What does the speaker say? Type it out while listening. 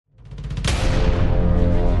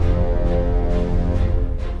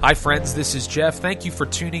Hi friends, this is Jeff. Thank you for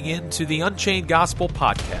tuning in to the Unchained Gospel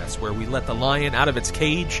podcast, where we let the lion out of its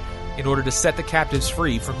cage in order to set the captives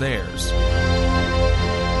free from theirs.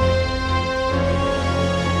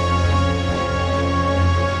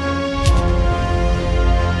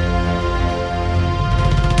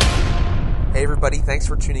 Hey everybody, thanks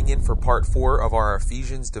for tuning in for part 4 of our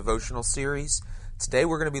Ephesians devotional series. Today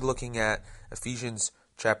we're going to be looking at Ephesians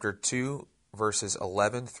chapter 2, verses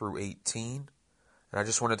 11 through 18. And I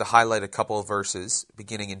just wanted to highlight a couple of verses,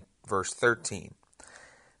 beginning in verse 13.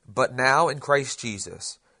 But now in Christ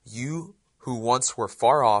Jesus, you who once were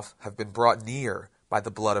far off have been brought near by the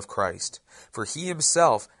blood of Christ. For he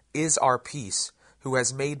himself is our peace, who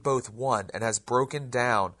has made both one and has broken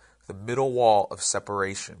down the middle wall of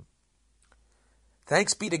separation.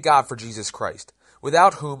 Thanks be to God for Jesus Christ,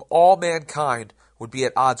 without whom all mankind would be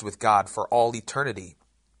at odds with God for all eternity.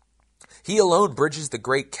 He alone bridges the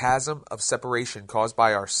great chasm of separation caused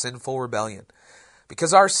by our sinful rebellion.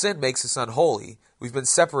 Because our sin makes us unholy, we've been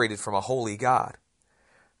separated from a holy God.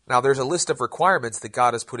 Now there's a list of requirements that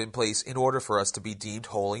God has put in place in order for us to be deemed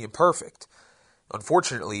holy and perfect.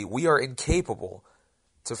 Unfortunately, we are incapable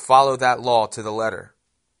to follow that law to the letter.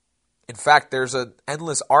 In fact, there's an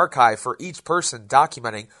endless archive for each person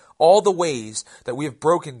documenting all the ways that we have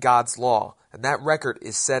broken God's law, and that record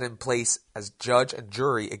is set in place as judge and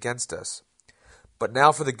jury against us. But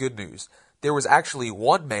now for the good news. There was actually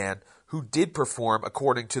one man who did perform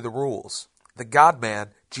according to the rules, the God-man,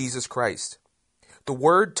 Jesus Christ. The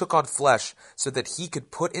Word took on flesh so that he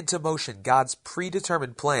could put into motion God's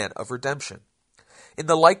predetermined plan of redemption. In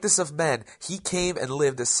the likeness of men, he came and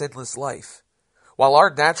lived a sinless life. While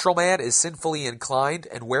our natural man is sinfully inclined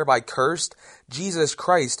and whereby cursed, Jesus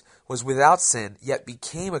Christ was without sin, yet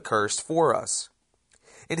became accursed for us.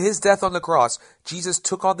 In his death on the cross, Jesus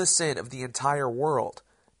took on the sin of the entire world,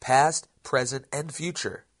 past, present, and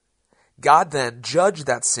future. God then judged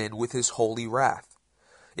that sin with his holy wrath.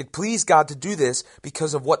 It pleased God to do this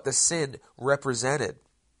because of what the sin represented.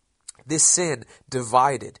 This sin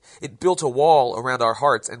divided. It built a wall around our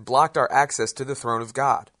hearts and blocked our access to the throne of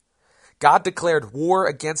God. God declared war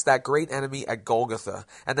against that great enemy at Golgotha,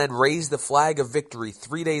 and then raised the flag of victory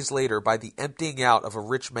 3 days later by the emptying out of a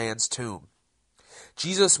rich man's tomb.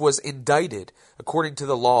 Jesus was indicted according to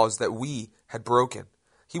the laws that we had broken.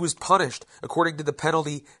 He was punished according to the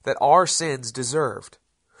penalty that our sins deserved.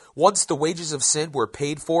 Once the wages of sin were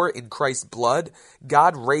paid for in Christ's blood,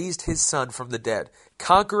 God raised his Son from the dead,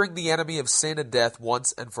 conquering the enemy of sin and death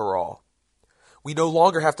once and for all. We no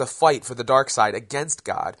longer have to fight for the dark side against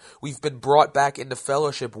God. We've been brought back into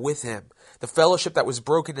fellowship with him. The fellowship that was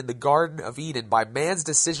broken in the Garden of Eden by man's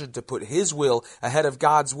decision to put his will ahead of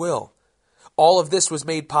God's will. All of this was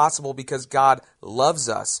made possible because God loves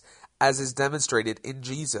us, as is demonstrated in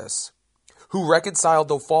Jesus, who reconciled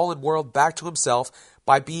the fallen world back to himself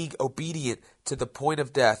by being obedient to the point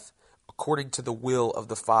of death according to the will of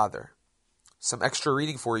the Father. Some extra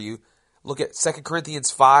reading for you. Look at 2 Corinthians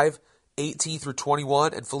 5, 18 through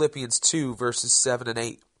 21, and Philippians 2, verses 7 and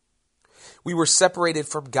 8. We were separated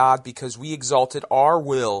from God because we exalted our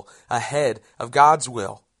will ahead of God's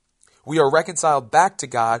will. We are reconciled back to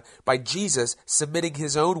God by Jesus submitting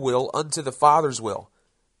his own will unto the Father's will.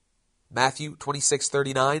 Matthew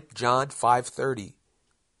 26:39, John 5:30.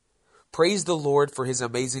 Praise the Lord for his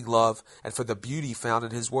amazing love and for the beauty found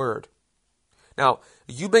in his word. Now,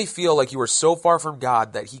 you may feel like you are so far from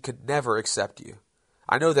God that he could never accept you.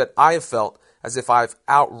 I know that I have felt as if I've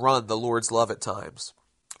outrun the Lord's love at times.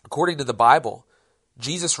 According to the Bible,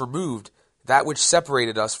 Jesus removed that which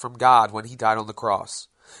separated us from God when he died on the cross.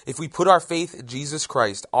 If we put our faith in Jesus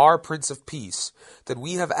Christ, our Prince of Peace, then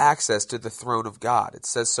we have access to the throne of God. It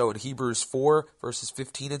says so in Hebrews 4, verses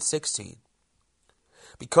 15 and 16.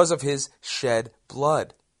 Because of his shed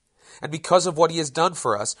blood, and because of what he has done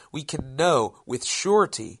for us, we can know with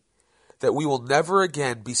surety that we will never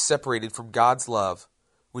again be separated from God's love,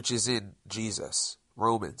 which is in Jesus.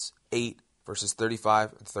 Romans 8, verses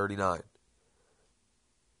 35 and 39.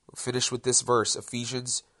 We'll finish with this verse,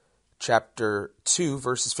 Ephesians chapter 2,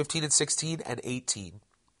 verses 15 and 16 and 18.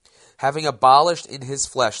 Having abolished in his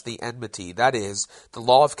flesh the enmity, that is, the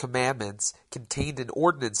law of commandments contained in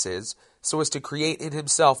ordinances, so as to create in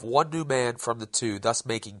himself one new man from the two, thus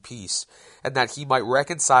making peace, and that he might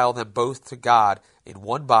reconcile them both to God in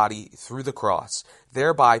one body through the cross,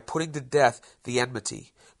 thereby putting to death the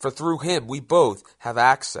enmity. For through him we both have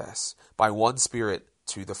access by one Spirit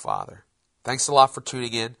to the Father. Thanks a lot for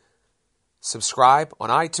tuning in. Subscribe on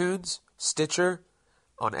iTunes, Stitcher,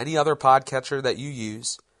 on any other podcatcher that you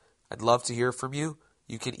use. I'd love to hear from you.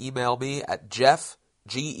 You can email me at jeff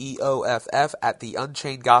GEOFF at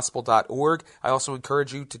theunchainedgospel.org. I also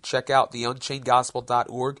encourage you to check out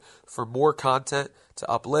theunchainedgospel.org for more content to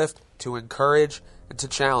uplift, to encourage, and to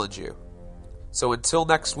challenge you. So until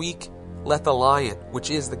next week, let the lion, which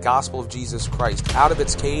is the gospel of Jesus Christ, out of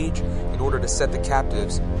its cage in order to set the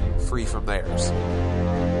captives free from theirs.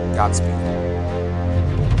 Godspeed.